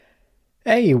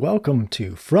Hey, welcome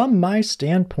to From My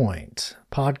Standpoint,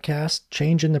 podcast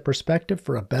changing the perspective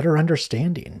for a better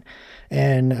understanding.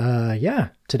 And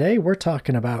today we're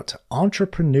talking about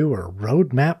Entrepreneur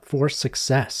Roadmap for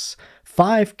Success,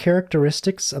 5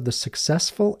 characteristics of the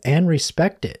successful and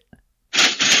respect it.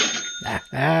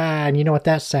 And you know what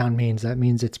that sound means? That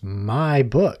means it's my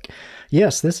book.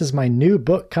 Yes, this is my new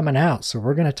book coming out, so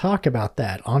we're going to talk about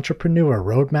that. Entrepreneur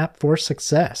Roadmap for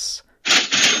Success.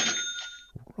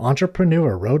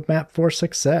 Entrepreneur Roadmap for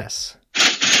Success.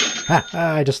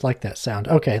 I just like that sound.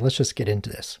 Okay, let's just get into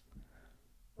this.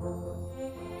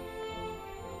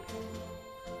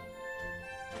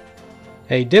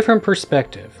 A different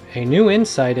perspective, a new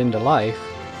insight into life,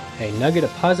 a nugget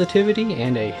of positivity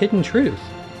and a hidden truth,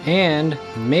 and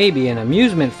maybe an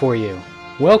amusement for you.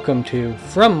 Welcome to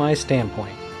From My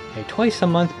Standpoint, a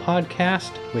twice-a-month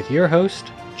podcast with your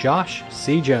host, Josh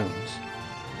C. Jones.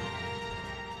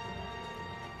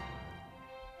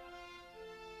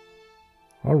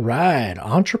 All right,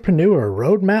 Entrepreneur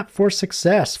Roadmap for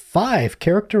Success, 5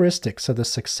 characteristics of the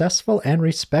successful and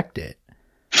respect it.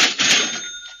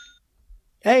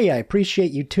 Hey, I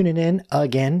appreciate you tuning in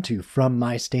again to From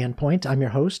My Standpoint. I'm your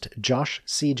host, Josh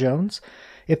C. Jones.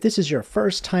 If this is your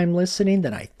first time listening,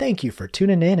 then I thank you for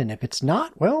tuning in, and if it's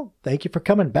not, well, thank you for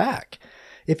coming back.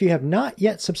 If you have not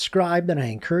yet subscribed, then I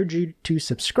encourage you to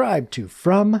subscribe to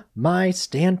From My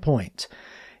Standpoint.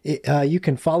 You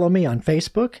can follow me on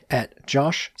Facebook at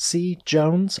Josh C.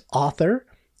 Jones Author,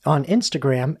 on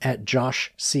Instagram at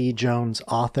Josh C. Jones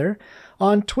Author,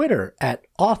 on Twitter at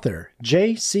Author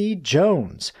JC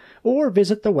Jones, or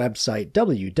visit the website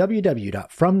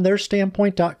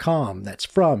www.fromtheirstandpoint.com. That's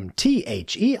from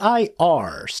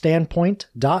THEIR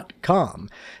standpoint.com,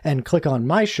 and click on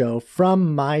my show,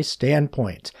 From My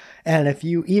Standpoint. And if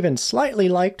you even slightly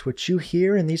liked what you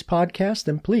hear in these podcasts,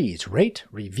 then please rate,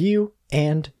 review,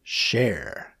 and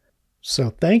share.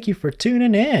 So thank you for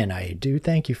tuning in. I do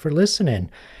thank you for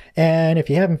listening. And if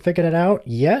you haven't figured it out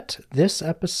yet, this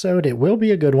episode, it will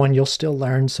be a good one. You'll still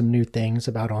learn some new things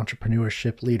about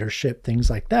entrepreneurship, leadership, things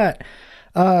like that.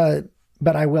 But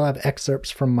I will have excerpts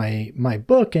from my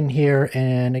book in here.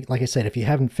 And like I said, if you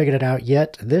haven't figured it out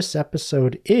yet, this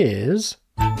episode is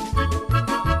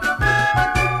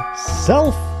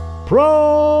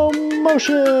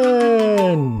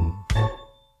self-promotion.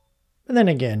 And then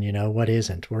again, what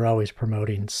isn't? We're always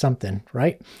promoting something,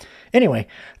 right? Anyway,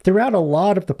 throughout a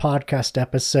lot of the podcast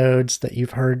episodes that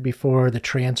you've heard before, the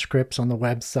transcripts on the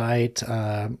website,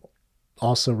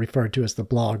 also referred to as the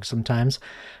blog sometimes,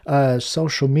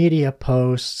 social media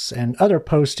posts, and other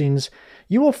postings,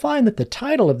 you will find that the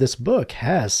title of this book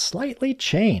has slightly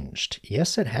changed.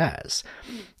 Yes, it has.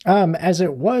 As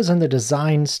it was in the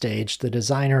design stage, the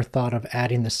designer thought of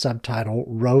adding the subtitle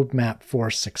Roadmap for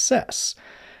Success.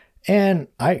 And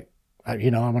I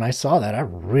when I saw that, I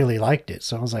really liked it.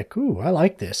 So I was like, ooh, I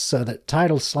like this. So the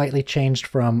title slightly changed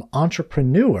from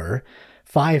Entrepreneur,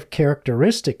 5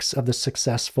 Characteristics of the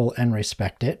Successful and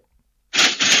Respect It,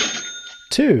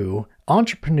 to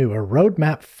Entrepreneur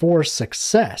Roadmap for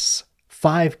Success,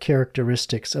 5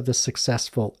 Characteristics of the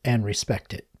Successful and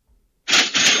Respect It.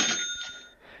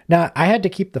 Now, I had to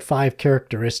keep the 5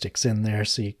 characteristics in there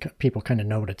so people kind of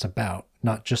know what it's about.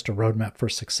 Not just a roadmap for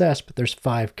success, but there's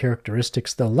 5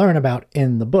 characteristics they'll learn about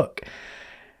in the book.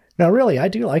 Now, really, I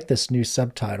do like this new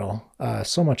subtitle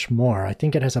so much more. I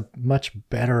think it has a much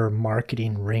better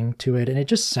marketing ring to it, and it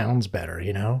just sounds better,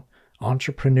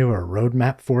 Entrepreneur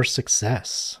Roadmap for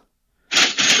Success.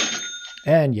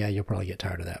 And yeah, you'll probably get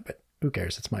tired of that, but who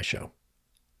cares? It's my show.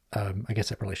 I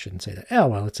guess I probably shouldn't say that. Oh,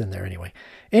 well, it's in there anyway.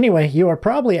 Anyway, you are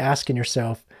probably asking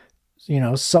yourself,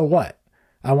 so what?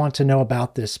 I want to know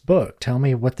about this book. Tell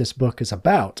me what this book is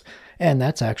about. And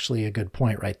that's actually a good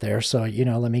point right there. So,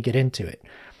 let me get into it.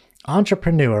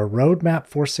 Entrepreneur Roadmap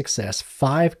for Success,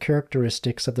 5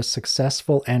 Characteristics of the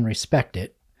Successful and Respect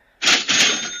It.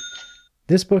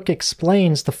 This book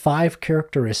explains the 5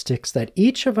 characteristics that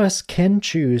each of us can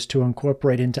choose to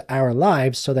incorporate into our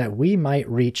lives so that we might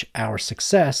reach our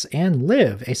success and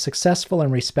live a successful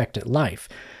and respected life.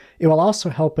 It will also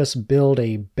help us build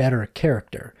a better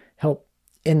character, help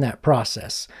in that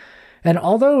process. And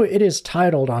although it is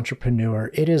titled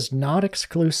Entrepreneur, it is not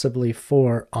exclusively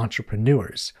for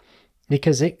entrepreneurs,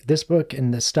 because this book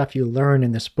and the stuff you learn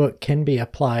in this book can be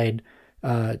applied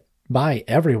by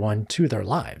everyone to their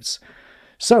lives.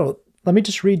 So let me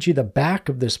just read you the back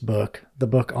of this book, the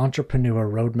book Entrepreneur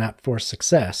Roadmap for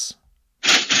Success.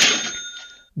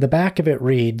 The back of it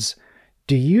reads,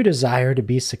 "Do you desire to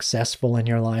be successful in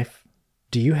your life?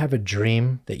 Do you have a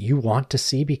dream that you want to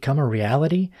see become a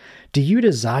reality? Do you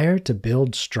desire to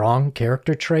build strong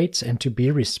character traits and to be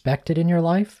respected in your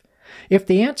life? If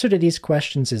the answer to these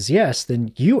questions is yes,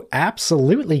 then you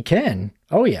absolutely can.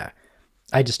 Oh yeah.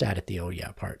 I just added the oh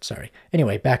yeah part, sorry.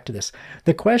 Anyway, back to this.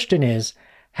 The question is,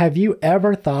 have you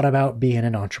ever thought about being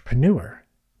an entrepreneur?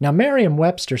 Now,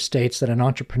 Merriam-Webster states that an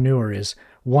entrepreneur is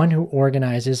one who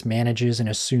organizes, manages, and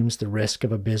assumes the risk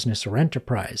of a business or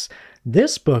enterprise.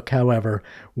 This book, however,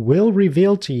 will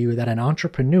reveal to you that an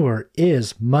entrepreneur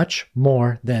is much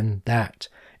more than that,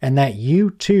 and that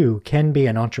you too can be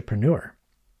an entrepreneur.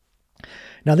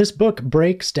 Now, this book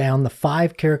breaks down the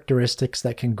 5 characteristics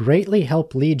that can greatly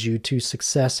help lead you to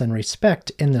success and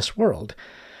respect in this world.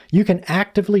 You can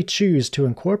actively choose to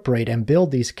incorporate and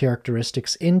build these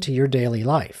characteristics into your daily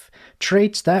life,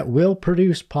 traits that will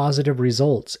produce positive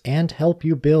results and help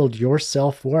you build your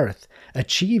self-worth,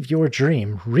 achieve your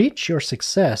dream, reach your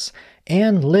success,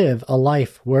 and live a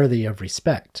life worthy of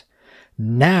respect.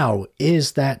 Now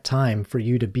is that time for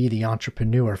you to be the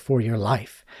entrepreneur for your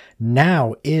life.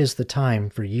 Now is the time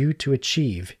for you to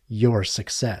achieve your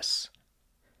success.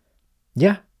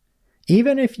 Yeah.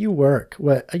 Even if you work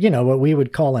what we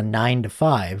would call a 9 to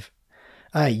 5,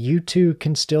 you too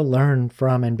can still learn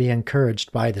from and be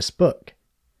encouraged by this book.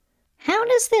 How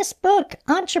does this book,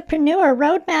 Entrepreneur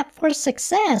Roadmap for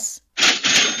Success?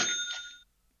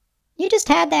 You just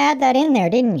had to add that in there,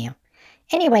 didn't you?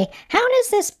 Anyway, how does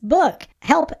this book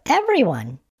help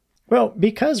everyone? Well,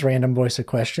 because Random Voice of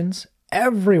Questions,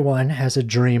 everyone has a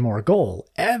dream or goal.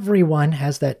 Everyone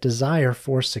has that desire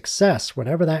for success,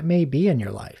 whatever that may be in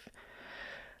your life.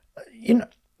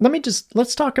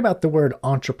 Let's talk about the word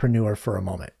entrepreneur for a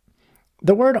moment.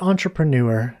 The word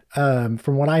entrepreneur,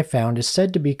 from what I found, is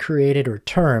said to be created or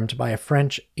termed by a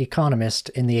French economist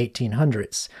in the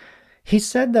 1800s. He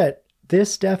said that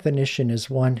this definition is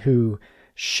one who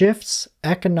shifts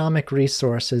economic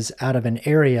resources out of an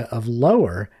area of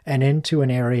lower and into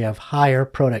an area of higher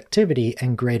productivity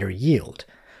and greater yield.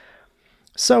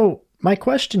 So my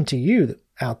question to you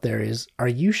out there is, are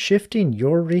you shifting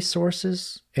your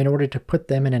resources in order to put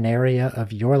them in an area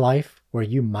of your life where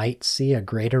you might see a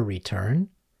greater return?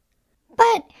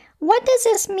 But what does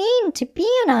this mean to be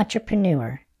an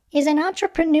entrepreneur? Is an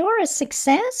entrepreneur a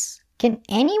success? Can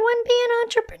anyone be an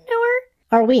entrepreneur?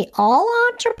 Are we all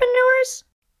entrepreneurs?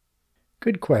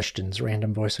 Good questions,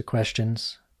 Random Voice of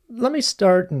Questions. Let me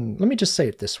start and let me just say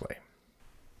it this way.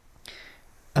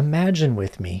 Imagine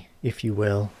with me, if you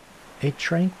will, a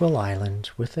tranquil island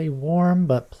with a warm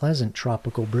but pleasant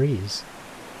tropical breeze.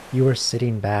 You are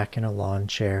sitting back in a lawn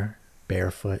chair,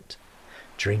 barefoot,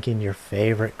 drinking your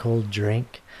favorite cold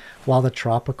drink while the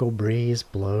tropical breeze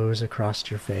blows across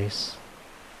your face.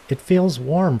 It feels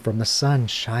warm from the sun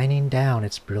shining down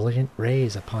its brilliant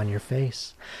rays upon your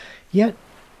face, yet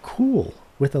cool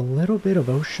with a little bit of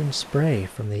ocean spray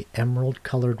from the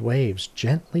emerald-colored waves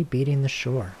gently beating the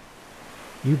shore.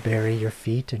 You bury your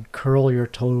feet and curl your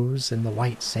toes in the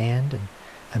white sand, and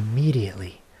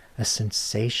immediately a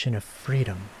sensation of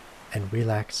freedom and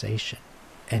relaxation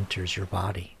enters your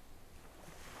body.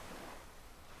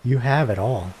 You have it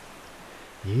all.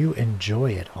 You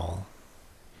enjoy it all.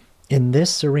 In this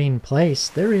serene place,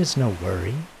 there is no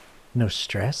worry, no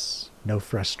stress, no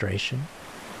frustration.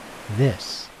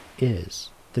 This is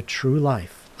the true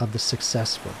life of the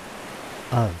successful,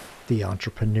 of the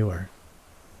entrepreneur.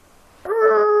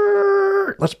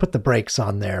 Let's put the brakes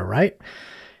on there, right?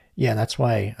 Yeah, that's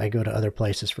why I go to other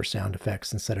places for sound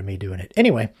effects instead of me doing it.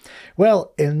 Anyway,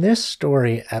 well, in this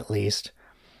story, at least,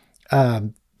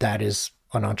 that is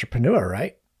an entrepreneur,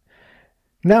 right?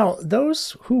 Now,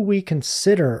 those who we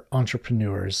consider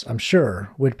entrepreneurs, I'm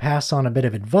sure, would pass on a bit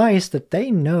of advice that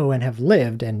they know and have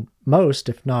lived, and most,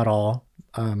 if not all,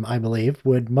 I believe,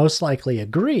 would most likely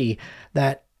agree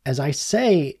that, as I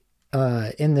say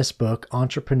in this book,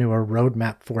 Entrepreneur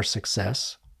Roadmap for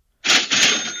Success,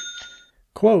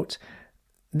 quote,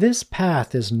 "This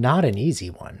path is not an easy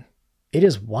one. It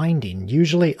is winding,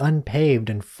 usually unpaved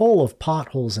and full of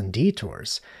potholes and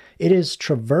detours. It is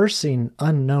traversing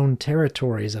unknown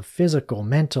territories of physical,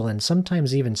 mental, and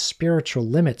sometimes even spiritual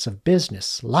limits of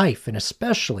business, life, and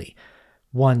especially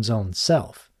one's own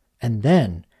self. And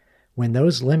then, when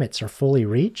those limits are fully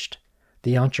reached,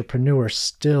 the entrepreneur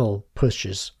still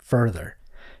pushes further.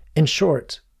 In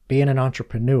short, being an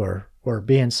entrepreneur or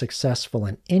being successful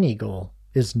in any goal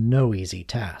is no easy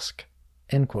task."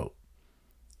 End quote.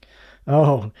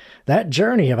 Oh, that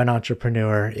journey of an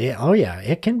entrepreneur,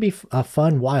 it can be a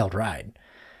fun, wild ride.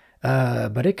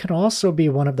 But it can also be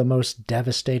one of the most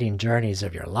devastating journeys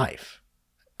of your life.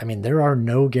 I mean, there are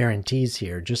no guarantees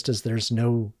here, just as there's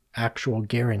no actual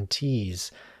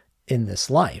guarantees in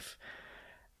this life.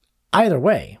 Either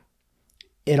way,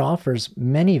 It offers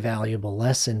many valuable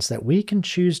lessons that we can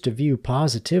choose to view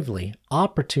positively,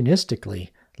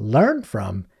 opportunistically, learn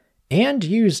from, and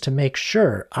use to make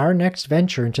sure our next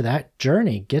venture into that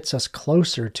journey gets us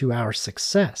closer to our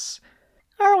success.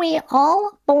 Are we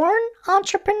all born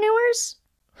entrepreneurs?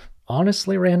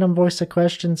 Honestly, random voice of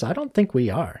questions, I don't think we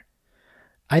are.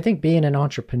 I think being an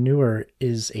entrepreneur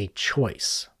is a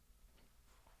choice.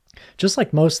 Just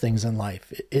like most things in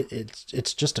life,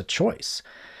 it's just a choice.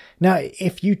 Now,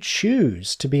 if you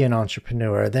choose to be an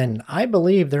entrepreneur, then I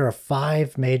believe there are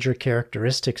 5 major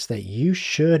characteristics that you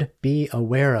should be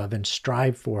aware of and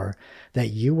strive for that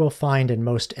you will find in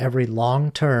most every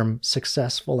long-term,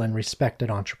 successful, and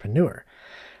respected entrepreneur.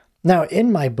 Now,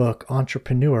 in my book,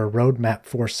 Entrepreneur Roadmap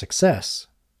for Success,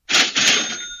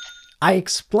 I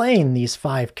explain these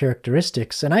 5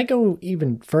 characteristics, and I go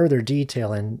even further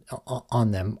detail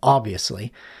on them,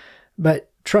 obviously.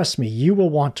 But trust me, you will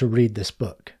want to read this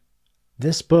book.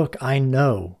 This book, I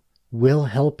know, will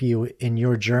help you in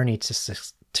your journey to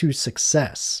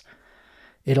success.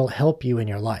 It'll help you in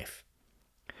your life.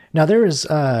 Now, there's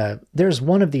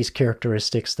one of these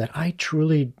characteristics that I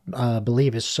truly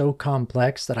believe is so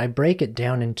complex that I break it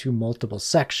down into multiple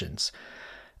sections.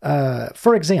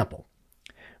 For example,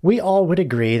 we all would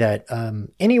agree that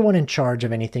anyone in charge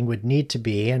of anything would need to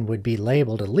be and would be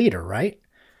labeled a leader, right?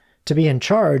 To be in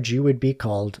charge, you would be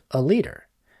called a leader.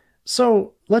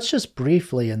 So let's just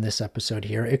briefly in this episode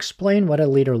here explain what a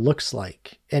leader looks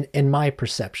like, in my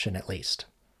perception at least.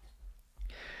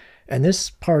 And this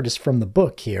part is from the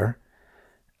book here.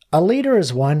 A leader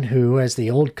is one who, as the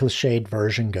old cliched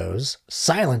version goes,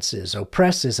 silences,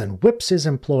 oppresses, and whips his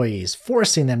employees,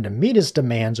 forcing them to meet his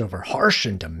demands over harsh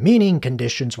and demeaning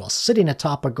conditions while sitting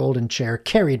atop a golden chair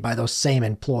carried by those same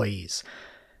employees.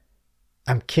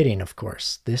 I'm kidding, of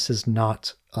course. This is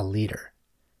not a leader.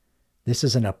 This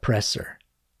is an oppressor.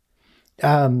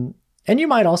 And you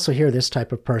might also hear this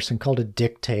type of person called a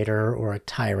dictator or a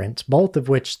tyrant, both of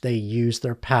which they use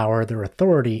their power, their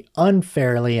authority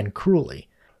unfairly and cruelly.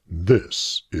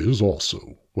 This is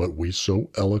also what we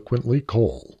so eloquently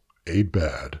call a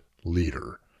bad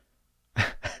leader.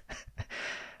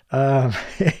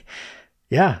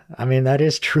 Yeah, I mean, that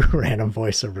is true, random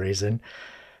voice of reason.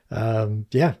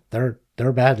 Yeah, they're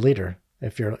a bad leader.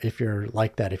 If you're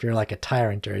like that, if you're like a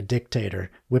tyrant or a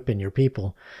dictator whipping your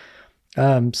people.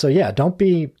 So yeah, don't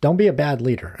be a bad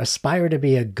leader. Aspire to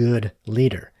be a good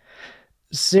leader.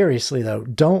 Seriously though,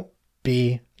 don't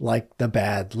be like the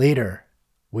bad leader.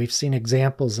 We've seen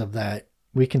examples of that.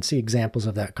 We can see examples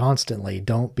of that constantly.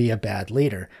 Don't be a bad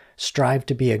leader. Strive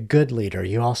to be a good leader.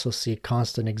 You also see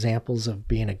constant examples of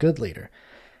being a good leader.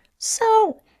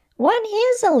 So, what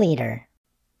is a leader?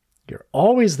 You're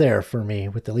always there for me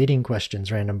with the leading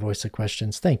questions, random voice of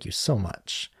questions. Thank you so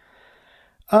much.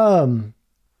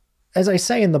 As I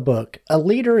say in the book, a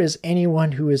leader is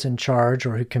anyone who is in charge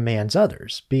or who commands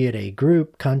others, be it a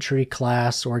group, country,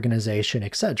 class, organization,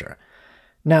 etc.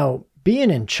 Now,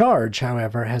 being in charge,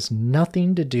 however, has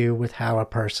nothing to do with how a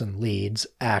person leads,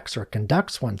 acts, or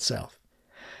conducts oneself.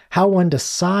 How one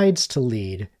decides to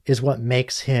lead is what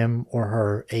makes him or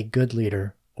her a good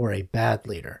leader or a bad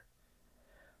leader.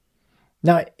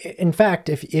 Now, in fact,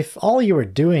 if all you are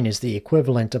doing is the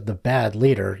equivalent of the bad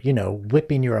leader,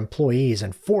 whipping your employees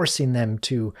and forcing them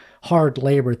to hard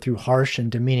labor through harsh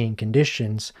and demeaning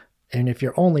conditions, and if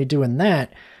you're only doing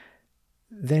that,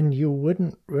 then you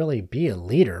wouldn't really be a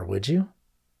leader, would you?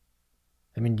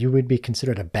 I mean, you would be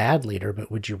considered a bad leader,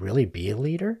 but would you really be a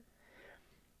leader?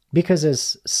 Because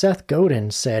as Seth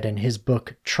Godin said in his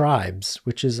book Tribes,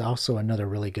 which is also another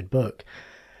really good book,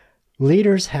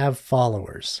 leaders have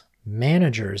followers.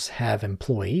 Managers have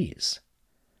employees.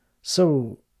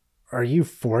 So are you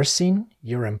forcing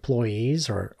your employees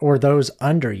or those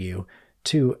under you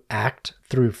to act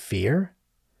through fear?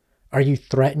 Are you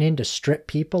threatening to strip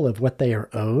people of what they are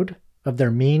owed, of their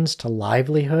means to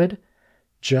livelihood,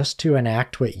 just to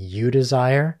enact what you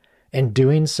desire, and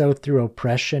doing so through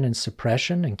oppression and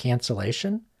suppression and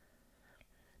cancellation?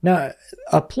 Now,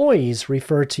 employees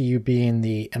refer to you being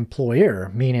the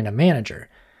employer, meaning a manager.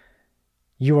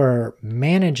 You are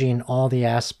managing all the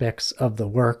aspects of the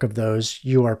work of those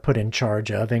you are put in charge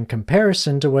of in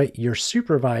comparison to what your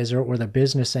supervisor or the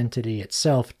business entity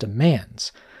itself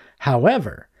demands.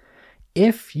 However,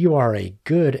 if you are a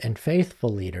good and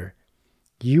faithful leader,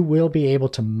 you will be able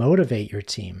to motivate your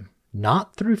team,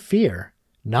 not through fear,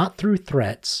 not through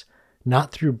threats,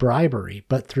 not through bribery,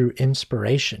 but through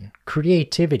inspiration,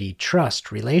 creativity,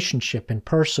 trust, relationship, and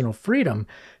personal freedom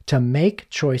to make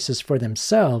choices for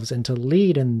themselves and to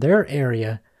lead in their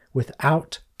area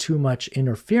without too much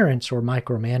interference or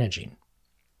micromanaging.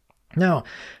 Now,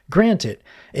 granted,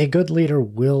 a good leader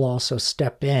will also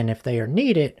step in if they are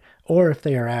needed or if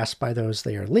they are asked by those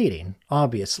they are leading,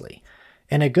 obviously.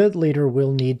 And a good leader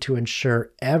will need to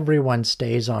ensure everyone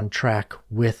stays on track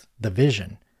with the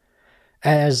vision.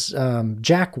 As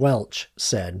Jack Welch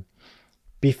said,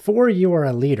 before you are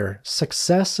a leader,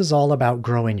 success is all about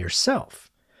growing yourself.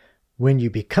 When you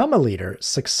become a leader,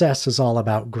 success is all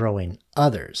about growing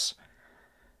others.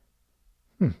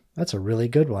 That's a really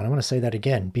good one. I want to say that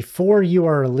again. Before you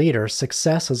are a leader,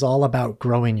 success is all about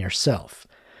growing yourself.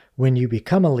 When you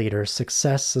become a leader,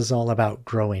 success is all about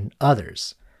growing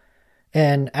others.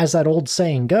 And as that old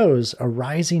saying goes, a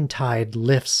rising tide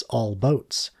lifts all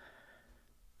boats.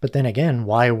 But then again,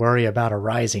 why worry about a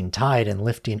rising tide and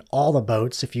lifting all the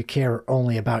boats if you care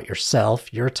only about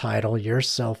yourself, your title, your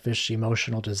selfish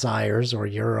emotional desires, or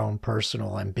your own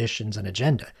personal ambitions and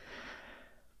agenda?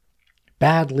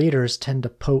 Bad leaders tend to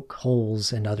poke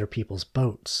holes in other people's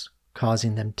boats,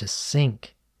 causing them to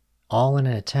sink, all in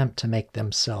an attempt to make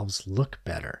themselves look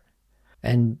better.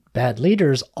 And bad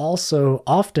leaders also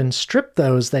often strip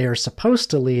those they are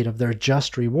supposed to lead of their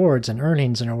just rewards and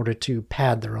earnings in order to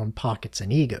pad their own pockets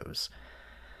and egos.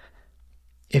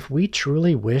 If we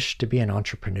truly wish to be an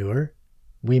entrepreneur,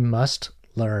 we must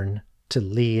learn to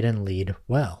lead and lead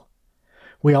well.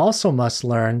 We also must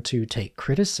learn to take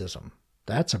criticism.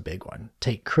 That's a big one.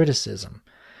 Take criticism.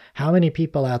 How many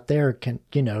people out there can,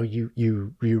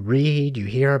 you read, you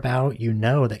hear about,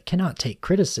 that cannot take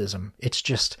criticism? It's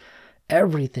just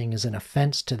everything is an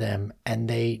offense to them, and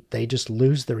they just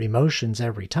lose their emotions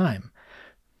every time.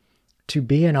 To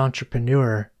be an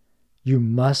entrepreneur, you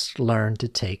must learn to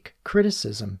take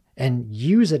criticism and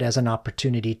use it as an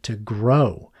opportunity to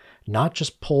grow, not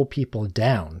just pull people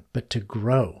down, but to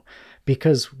grow.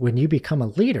 Because when you become a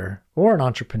leader, or an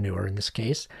entrepreneur in this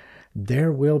case,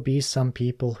 there will be some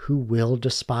people who will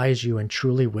despise you and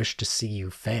truly wish to see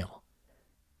you fail.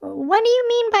 What do you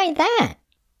mean by that?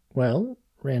 Well,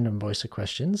 random voice of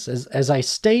questions. As I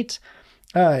state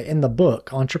in the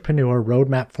book, Entrepreneur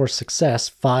Roadmap for Success,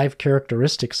 5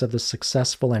 Characteristics of the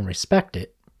Successful and Respected.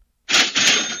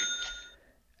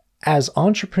 As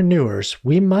entrepreneurs,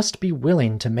 we must be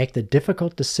willing to make the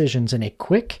difficult decisions in a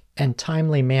quick and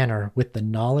timely manner with the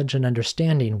knowledge and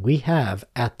understanding we have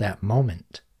at that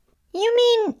moment. You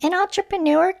mean an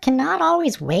entrepreneur cannot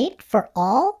always wait for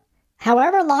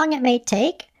however long it may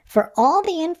take, for all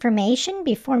the information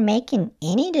before making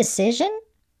any decision?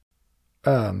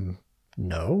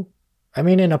 No. I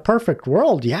mean, in a perfect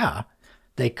world, yeah.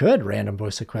 They could, random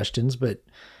voice of questions, but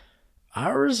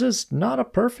ours is not a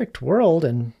perfect world,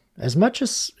 and as much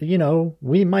as,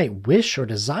 we might wish or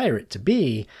desire it to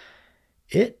be,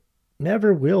 it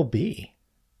never will be.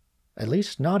 At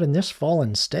least not in this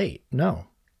fallen state, no.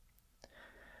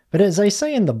 But as I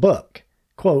say in the book,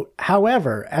 quote,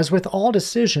 however, as with all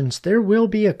decisions, there will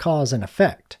be a cause and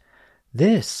effect.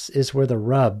 This is where the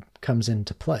rub comes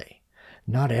into play.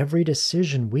 Not every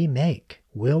decision we make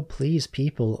will please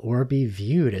people or be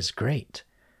viewed as great.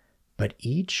 But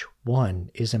each one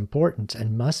is important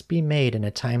and must be made in a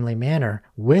timely manner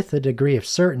with a degree of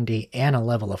certainty and a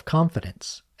level of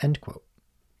confidence. End quote.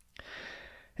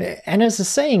 And as the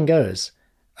saying goes,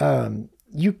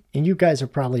 you guys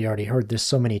have probably already heard this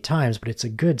so many times, but it's a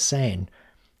good saying.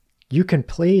 You can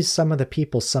please some of the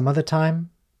people some of the time,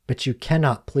 but you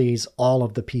cannot please all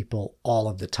of the people all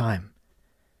of the time.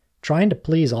 Trying to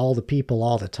please all the people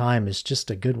all the time is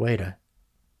just a good way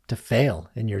to fail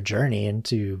in your journey and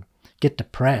to get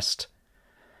depressed.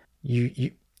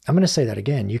 I'm going to say that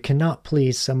again. You cannot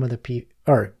please some of the people,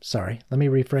 let me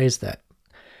rephrase that.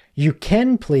 You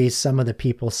can please some of the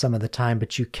people some of the time,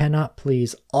 but you cannot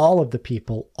please all of the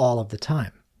people all of the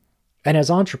time. And as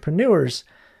entrepreneurs,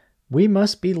 we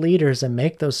must be leaders and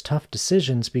make those tough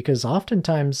decisions, because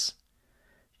oftentimes,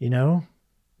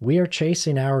 we are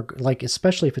chasing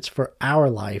especially if it's for our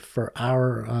life, for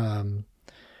our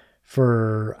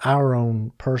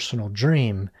own personal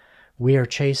dream, we are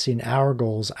chasing our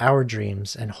goals, our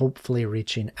dreams, and hopefully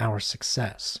reaching our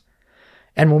success.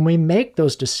 And when we make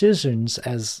those decisions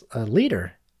as a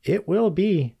leader, it will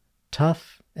be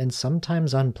tough and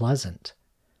sometimes unpleasant.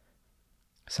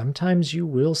 Sometimes you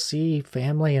will see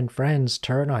family and friends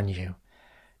turn on you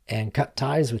and cut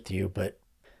ties with you, but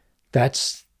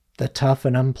that's the tough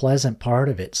and unpleasant part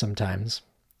of it sometimes.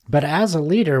 But as a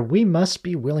leader, we must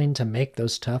be willing to make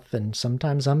those tough and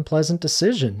sometimes unpleasant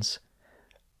decisions.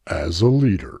 As a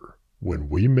leader, when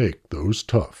we make those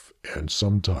tough and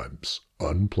sometimes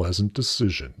unpleasant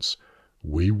decisions,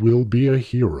 we will be a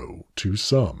hero to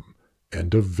some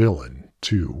and a villain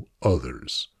to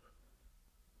others.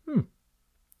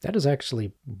 That is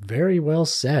actually very well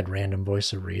said, Random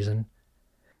Voice of Reason.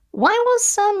 Why will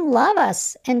some love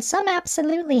us and some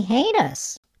absolutely hate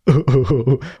us?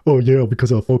 Oh yeah,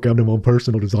 because I folk have their own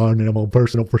personal design and their own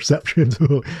personal perceptions.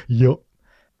 Yup.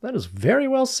 That is very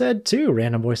well said too,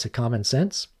 Random Voice of Common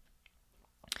Sense.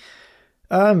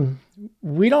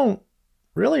 We don't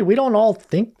all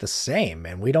think the same,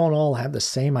 and we don't all have the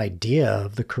same idea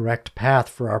of the correct path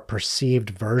for our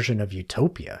perceived version of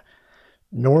utopia.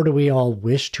 Nor do we all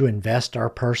wish to invest our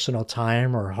personal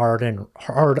time or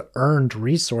hard-earned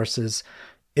resources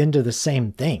into the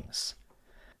same things.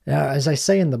 Now, as I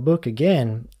say in the book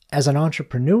again, as an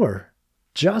entrepreneur,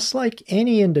 just like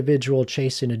any individual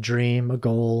chasing a dream, a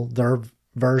goal, their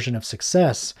version of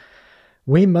success,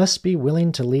 we must be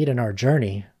willing to lead in our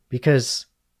journey because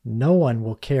no one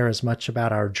will care as much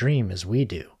about our dream as we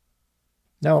do.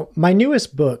 Now, my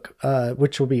newest book,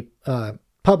 which will be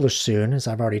published soon, as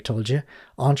I've already told you,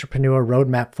 Entrepreneur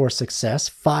Roadmap for Success,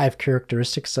 5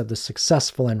 Characteristics of the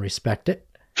Successful and Respected.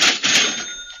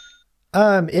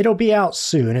 It'll be out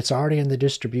soon. It's already in the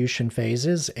distribution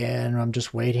phases, and I'm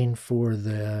just waiting for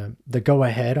the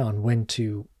go-ahead on when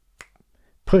to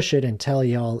push it and tell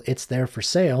y'all it's there for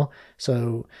sale.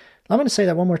 So I'm going to say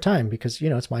that one more time because,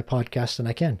 it's my podcast and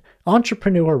I can.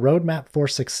 Entrepreneur Roadmap for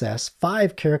Success,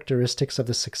 5 Characteristics of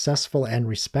the Successful and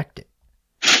Respected.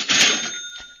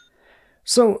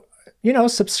 So,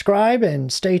 subscribe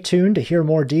and stay tuned to hear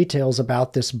more details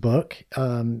about this book.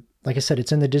 Like I said,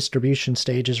 it's in the distribution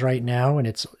stages right now,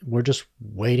 and we're just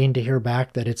waiting to hear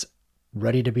back that it's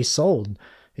ready to be sold.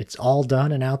 It's all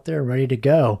done and out there, ready to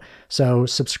go. So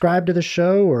subscribe to the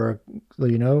show or,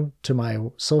 to my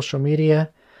social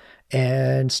media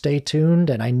and stay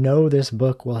tuned. And I know this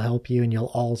book will help you, and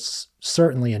you'll all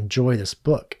certainly enjoy this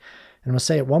book. And I'm going to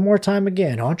say it one more time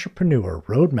again. Entrepreneur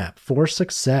Roadmap for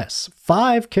Success.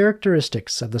 5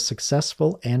 Characteristics of the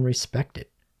Successful and Respected.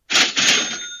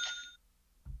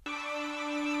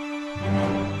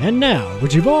 And now,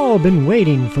 what you've all been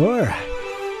waiting for,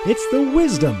 it's the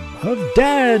wisdom of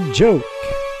Dad Joke.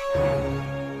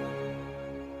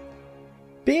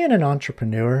 Being an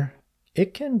entrepreneur,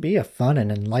 it can be a fun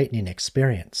and enlightening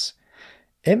experience.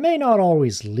 It may not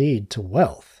always lead to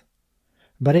wealth,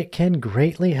 but it can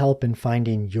greatly help in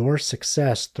finding your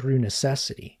success through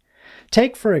necessity.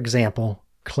 Take, for example,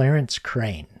 Clarence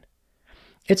Crane.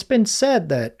 It's been said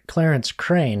that Clarence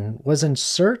Crane was in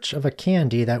search of a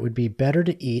candy that would be better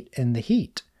to eat in the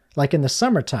heat, like in the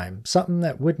summertime, something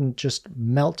that wouldn't just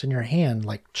melt in your hand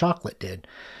like chocolate did.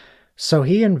 So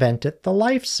he invented the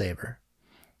Lifesaver.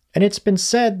 And it's been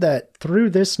said that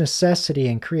through this necessity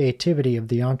and creativity of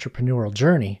the entrepreneurial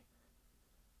journey,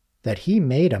 that he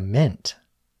made a mint.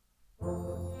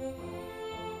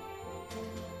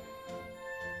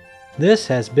 This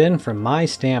has been From My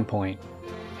Standpoint,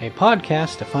 a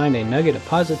podcast to find a nugget of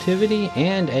positivity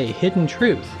and a hidden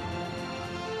truth,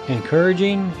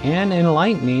 encouraging and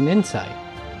enlightening insight,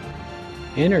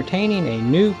 entertaining a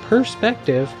new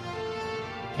perspective,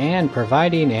 and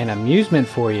providing an amusement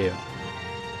for you.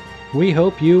 We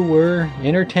hope you were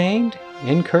entertained,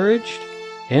 encouraged,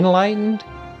 enlightened,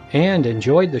 and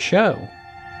enjoyed the show.